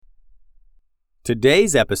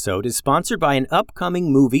Today's episode is sponsored by an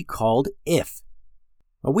upcoming movie called If.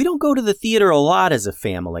 We don't go to the theater a lot as a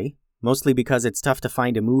family, mostly because it's tough to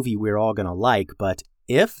find a movie we're all going to like, but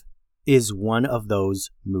If is one of those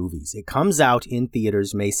movies. It comes out in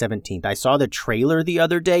theaters May 17th. I saw the trailer the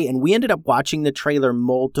other day, and we ended up watching the trailer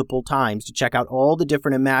multiple times to check out all the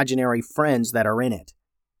different imaginary friends that are in it.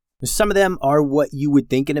 Some of them are what you would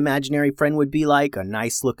think an imaginary friend would be like, a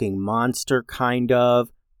nice-looking monster, kind of.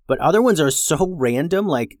 But other ones are so random,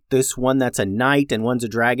 like this one that's a knight and one's a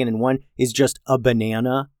dragon and one is just a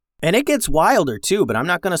banana. And it gets wilder too, but I'm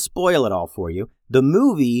not going to spoil it all for you. The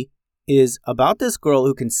movie is about this girl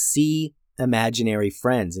who can see imaginary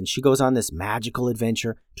friends, and she goes on this magical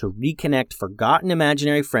adventure to reconnect forgotten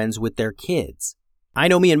imaginary friends with their kids. I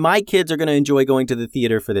know me and my kids are going to enjoy going to the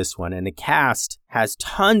theater for this one, and the cast has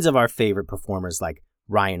tons of our favorite performers like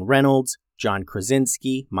Ryan Reynolds, John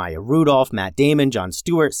Krasinski, Maya Rudolph, Matt Damon, Jon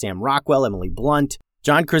Stewart, Sam Rockwell, Emily Blunt.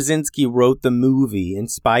 John Krasinski wrote the movie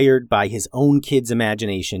inspired by his own kid's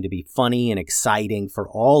imagination to be funny and exciting for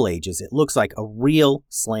all ages. It looks like a real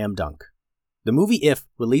slam dunk. The movie If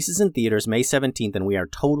releases in theaters May 17th, and we are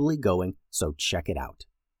totally going, so check it out.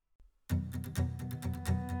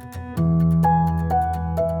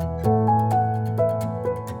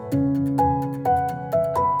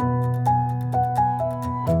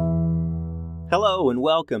 Hello and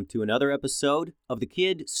welcome to another episode of the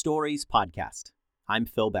Kid Stories Podcast. I'm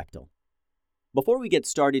Phil Bechtel. Before we get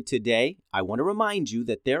started today, I want to remind you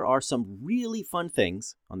that there are some really fun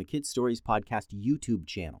things on the Kid Stories Podcast YouTube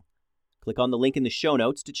channel. Click on the link in the show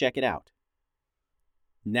notes to check it out.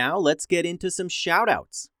 Now let's get into some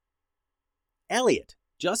shout-outs. Elliot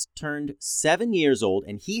just turned 7 years old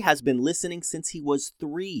and he has been listening since he was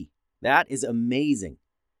 3. That is amazing.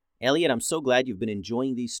 Elliot, I'm so glad you've been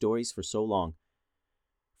enjoying these stories for so long.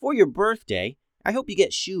 For your birthday, I hope you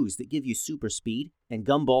get shoes that give you super speed, and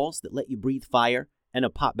gumballs that let you breathe fire, and a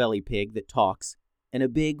potbelly pig that talks, and a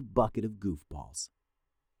big bucket of goofballs.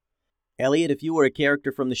 Elliot, if you were a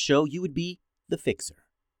character from the show, you would be the Fixer,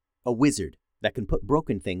 a wizard that can put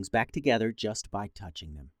broken things back together just by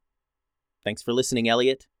touching them. Thanks for listening,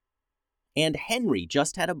 Elliot. And Henry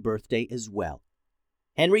just had a birthday as well.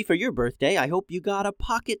 Henry, for your birthday, I hope you got a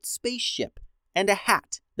pocket spaceship, and a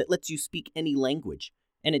hat that lets you speak any language,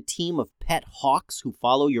 and a team of pet hawks who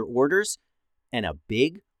follow your orders, and a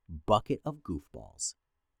big bucket of goofballs.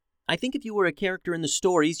 I think if you were a character in the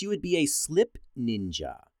stories, you would be a slip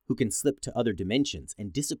ninja who can slip to other dimensions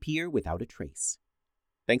and disappear without a trace.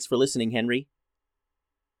 Thanks for listening, Henry.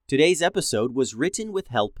 Today's episode was written with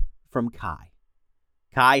help from Kai.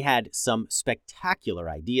 Kai had some spectacular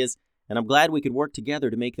ideas, and I'm glad we could work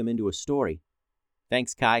together to make them into a story.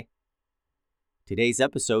 Thanks, Kai. Today's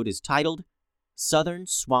episode is titled Southern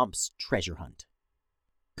Swamps Treasure Hunt.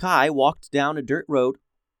 Kai walked down a dirt road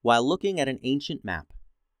while looking at an ancient map.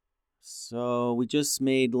 So we just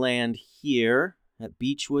made land here at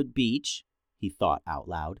Beechwood Beach, he thought out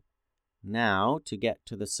loud. Now, to get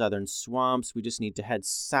to the southern swamps, we just need to head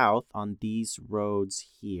south on these roads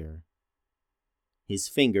here. His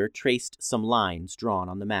finger traced some lines drawn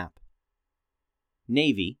on the map.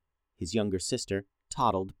 Navy, his younger sister,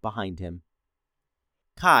 toddled behind him.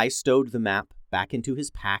 Kai stowed the map back into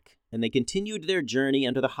his pack, and they continued their journey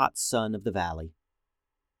under the hot sun of the valley.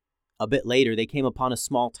 A bit later, they came upon a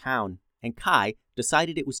small town, and Kai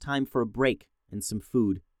decided it was time for a break and some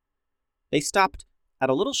food. They stopped at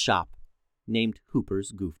a little shop named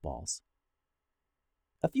Hooper's Goofballs.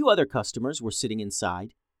 A few other customers were sitting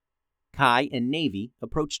inside. Kai and Navy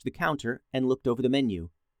approached the counter and looked over the menu.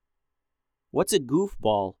 "What's a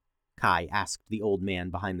goofball?" Kai asked the old man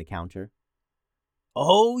behind the counter.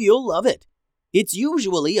 "Oh, you'll love it. It's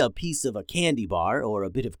usually a piece of a candy bar or a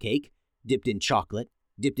bit of cake, dipped in chocolate,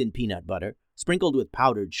 dipped in peanut butter, sprinkled with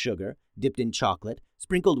powdered sugar, dipped in chocolate,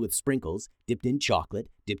 sprinkled with sprinkles, dipped in chocolate,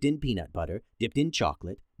 dipped in peanut butter, dipped in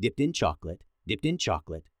chocolate, dipped in chocolate, dipped in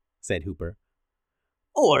chocolate," said Hooper.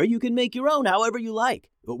 "Or you can make your own however you like.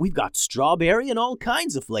 We've got strawberry and all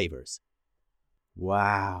kinds of flavors."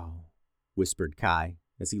 "Wow," whispered Kai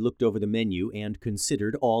as he looked over the menu and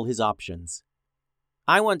considered all his options.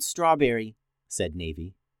 "I want strawberry," said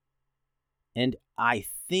Navy. "And I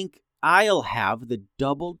think I'll have the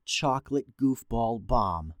double chocolate goofball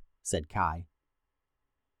bomb," said Kai.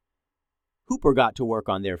 Hooper got to work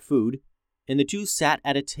on their food, and the two sat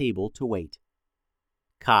at a table to wait.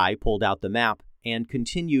 Kai pulled out the map and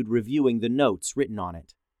continued reviewing the notes written on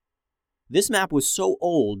it. This map was so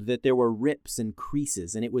old that there were rips and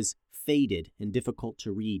creases, and it was faded and difficult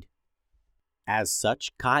to read. As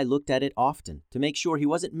such, Kai looked at it often to make sure he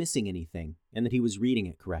wasn't missing anything and that he was reading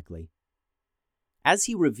it correctly. As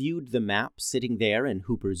he reviewed the map sitting there in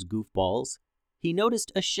Hooper's goofballs, he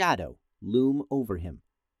noticed a shadow loom over him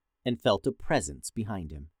and felt a presence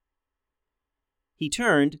behind him. He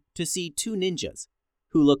turned to see two ninjas,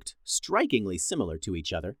 who looked strikingly similar to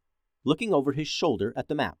each other, looking over his shoulder at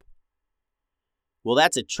the map. "Well,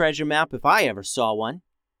 that's a treasure map if I ever saw one,"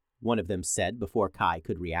 one of them said before Kai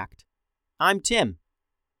could react. "I'm Tim."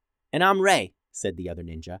 "And I'm Ray," said the other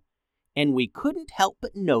ninja, "and we couldn't help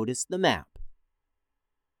but notice the map."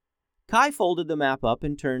 Kai folded the map up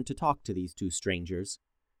and turned to talk to these two strangers.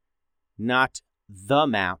 "Not the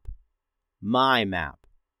map, my map,"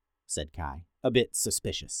 said Kai, a bit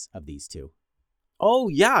suspicious of these two. "Oh,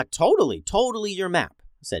 yeah, totally your map,"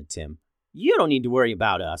 said Tim. "You don't need to worry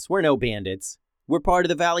about us. We're no bandits. We're part of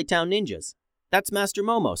the Valley Town Ninjas. That's Master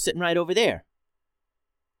Momo sitting right over there."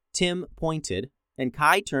 Tim pointed, and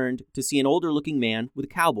Kai turned to see an older-looking man with a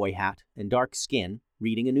cowboy hat and dark skin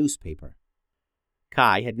reading a newspaper.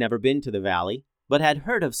 Kai had never been to the valley, but had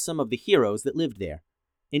heard of some of the heroes that lived there,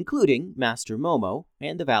 including Master Momo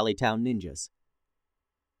and the Valley Town Ninjas.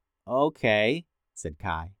 "Okay," said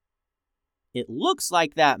Kai. "It looks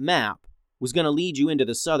like that map was going to lead you into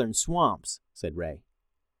the southern swamps," said Ray.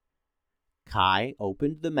 Kai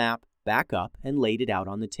opened the map back up and laid it out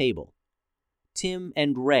on the table. Tim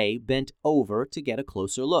and Ray bent over to get a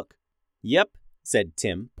closer look. "Yep," said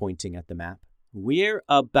Tim, pointing at the map. "We're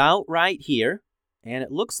about right here, and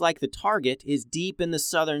it looks like the target is deep in the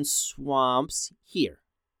southern swamps here.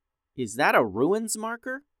 Is that a ruins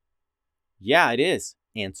marker?" "Yeah, it is,"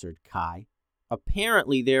 answered Kai.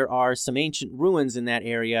 "Apparently there are some ancient ruins in that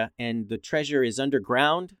area, and the treasure is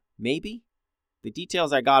underground, maybe? The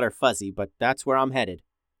details I got are fuzzy, but that's where I'm headed."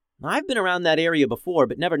 "I've been around that area before,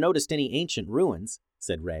 but never noticed any ancient ruins,"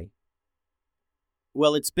 said Ray.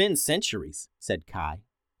 "Well, it's been centuries," said Kai.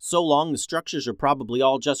 "So long the structures are probably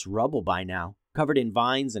all just rubble by now, covered in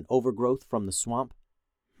vines and overgrowth from the swamp."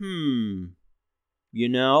 "You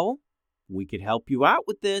know, we could help you out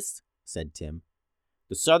with this," said Tim.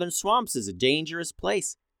 "The southern swamps is a dangerous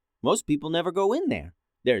place. Most people never go in there.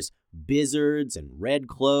 There's blizzards and red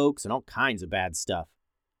cloaks and all kinds of bad stuff.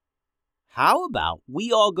 How about we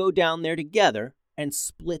all go down there together and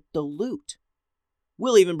split the loot?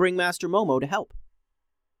 We'll even bring Master Momo to help."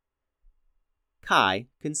 Kai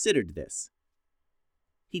considered this.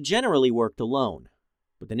 He generally worked alone,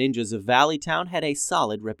 but the ninjas of Valley Town had a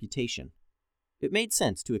solid reputation. It made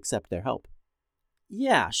sense to accept their help.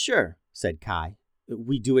 "Yeah, sure," said Kai.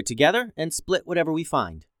 "We do it together and split whatever we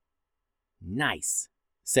find." "Nice,"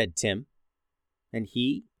 said Tim. And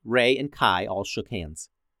he, Ray, and Kai all shook hands.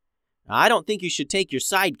 "I don't think you should take your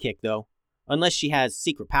sidekick, though, unless she has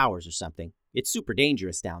secret powers or something. It's super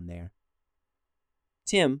dangerous down there."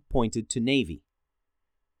 Tim pointed to Navy.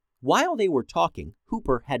 While they were talking,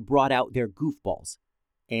 Hooper had brought out their goofballs,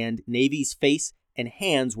 and Navy's face and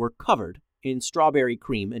hands were covered in strawberry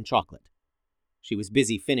cream and chocolate. She was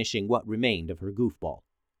busy finishing what remained of her goofball.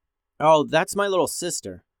 "Oh, that's my little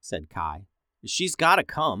sister," said Kai. "She's gotta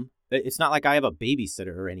come. It's not like I have a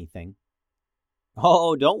babysitter or anything."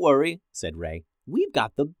 "Oh, don't worry," said Ray. "We've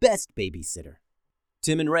got the best babysitter."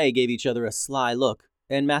 Tim and Ray gave each other a sly look,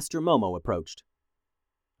 and Master Momo approached.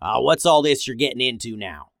 "What's all this you're getting into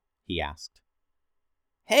now?" he asked.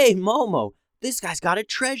 "Hey, Momo, this guy's got a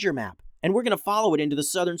treasure map, and we're going to follow it into the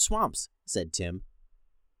southern swamps," said Tim.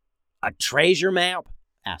 "A treasure map?"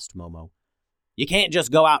 asked Momo. "You can't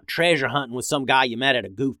just go out treasure hunting with some guy you met at a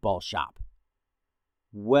goofball shop."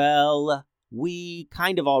 "Well, we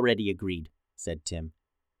kind of already agreed," said Tim.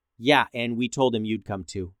 "Yeah, and we told him you'd come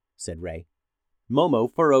too," said Ray.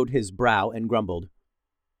 Momo furrowed his brow and grumbled.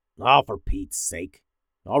 "Oh, for Pete's sake.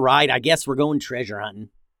 All right, I guess we're going treasure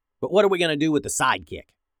hunting. But what are we going to do with the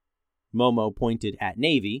sidekick?" Momo pointed at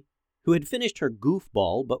Navy, who had finished her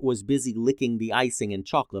goofball but was busy licking the icing and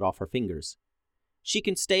chocolate off her fingers. "She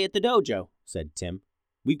can stay at the dojo," said Tim.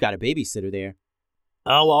 "We've got a babysitter there."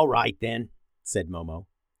 "Oh, all right then," said Momo.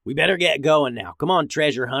 "We better get going now. Come on,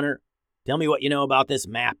 treasure hunter. Tell me what you know about this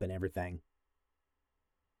map and everything."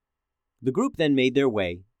 The group then made their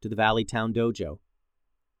way to the Valley Town Dojo.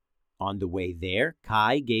 On the way there,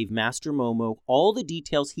 Kai gave Master Momo all the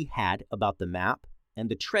details he had about the map and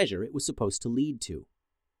the treasure it was supposed to lead to.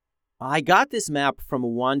 "I got this map from a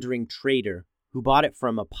wandering trader who bought it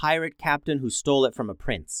from a pirate captain who stole it from a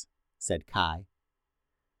prince," said Kai.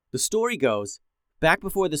 "The story goes, back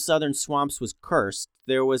before the southern swamps was cursed,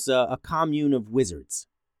 there was a commune of wizards.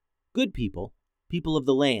 Good people, people of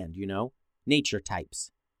the land, you know, nature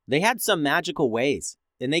types. They had some magical ways,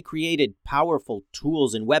 and they created powerful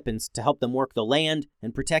tools and weapons to help them work the land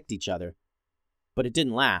and protect each other. But it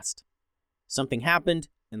didn't last. Something happened,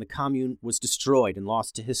 and the commune was destroyed and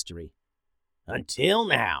lost to history. Until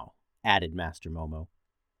now, added Master Momo.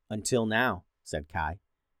 Until now, said Kai.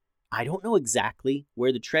 I don't know exactly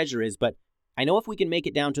where the treasure is, but I know if we can make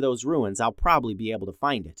it down to those ruins, I'll probably be able to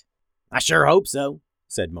find it. I sure hope so,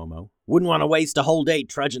 said Momo. Wouldn't want to waste a whole day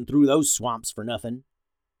trudging through those swamps for nothing.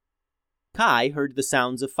 Kai heard the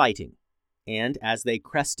sounds of fighting, and as they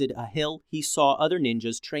crested a hill, he saw other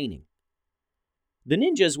ninjas training. The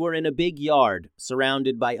ninjas were in a big yard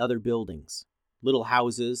surrounded by other buildings, little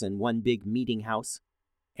houses and one big meeting house,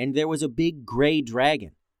 and there was a big gray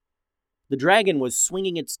dragon. The dragon was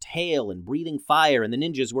swinging its tail and breathing fire, and the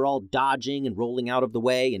ninjas were all dodging and rolling out of the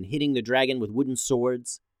way and hitting the dragon with wooden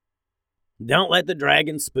swords. Don't let the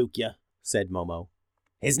dragon spook you, said Momo.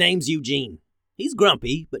 His name's Eugene. He's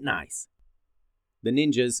grumpy, but nice. The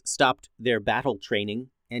ninjas stopped their battle training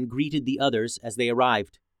and greeted the others as they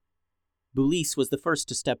arrived. Bulis was the first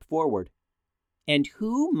to step forward. And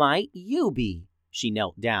who might you be? She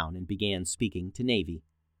knelt down and began speaking to Navy.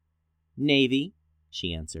 Navy,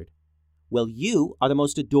 she answered. Well, you are the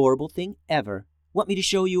most adorable thing ever. Want me to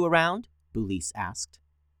show you around? Bulis asked.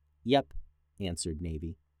 Yep, answered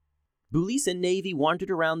Navy. Bulis and Navy wandered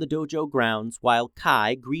around the dojo grounds while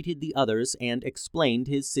Kai greeted the others and explained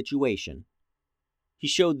his situation. He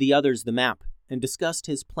showed the others the map and discussed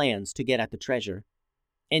his plans to get at the treasure.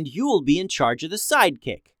 And you'll be in charge of the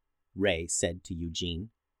sidekick, Ray said to Eugene.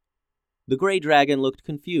 The gray dragon looked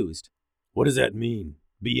confused. What does that mean,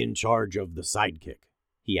 be in charge of the sidekick?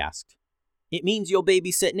 He asked. It means you'll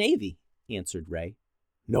babysit Navy, answered Ray.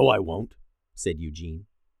 No, I won't, said Eugene.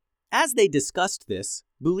 As they discussed this,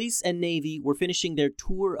 Bulis and Navy were finishing their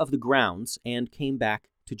tour of the grounds and came back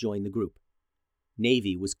to join the group.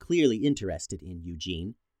 Navy was clearly interested in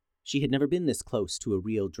Eugene. She had never been this close to a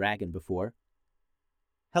real dragon before.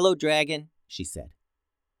 Hello, dragon, she said.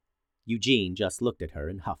 Eugene just looked at her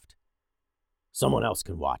and huffed. Someone else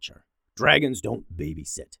can watch her. Dragons don't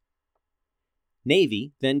babysit.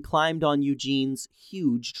 Navy then climbed on Eugene's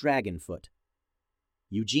huge dragon foot.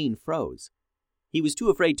 Eugene froze. He was too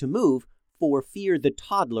afraid to move for fear the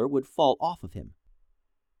toddler would fall off of him.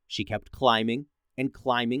 She kept climbing and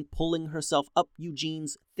climbing, pulling herself up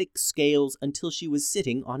Eugene's thick scales until she was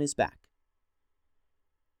sitting on his back.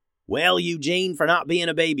 Well, Eugene, for not being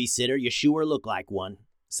a babysitter, you sure look like one,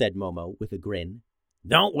 said Momo with a grin.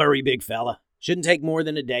 Don't worry, big fella. Shouldn't take more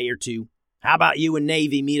than a day or two. How about you and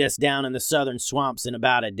Navy meet us down in the southern swamps in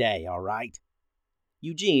about a day, all right?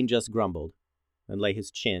 Eugene just grumbled and lay his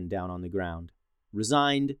chin down on the ground,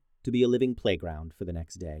 resigned to be a living playground for the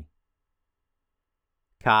next day.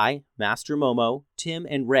 Kai, Master Momo, Tim,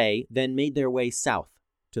 and Ray then made their way south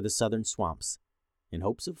to the southern swamps in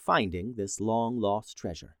hopes of finding this long-lost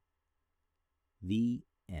treasure. The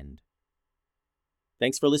end.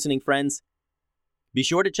 Thanks for listening, friends. Be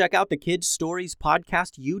sure to check out the Kids Stories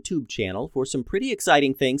Podcast YouTube channel for some pretty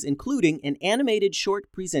exciting things, including an animated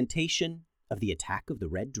short presentation of the Attack of the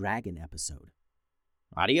Red Dragon episode.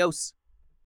 Adios.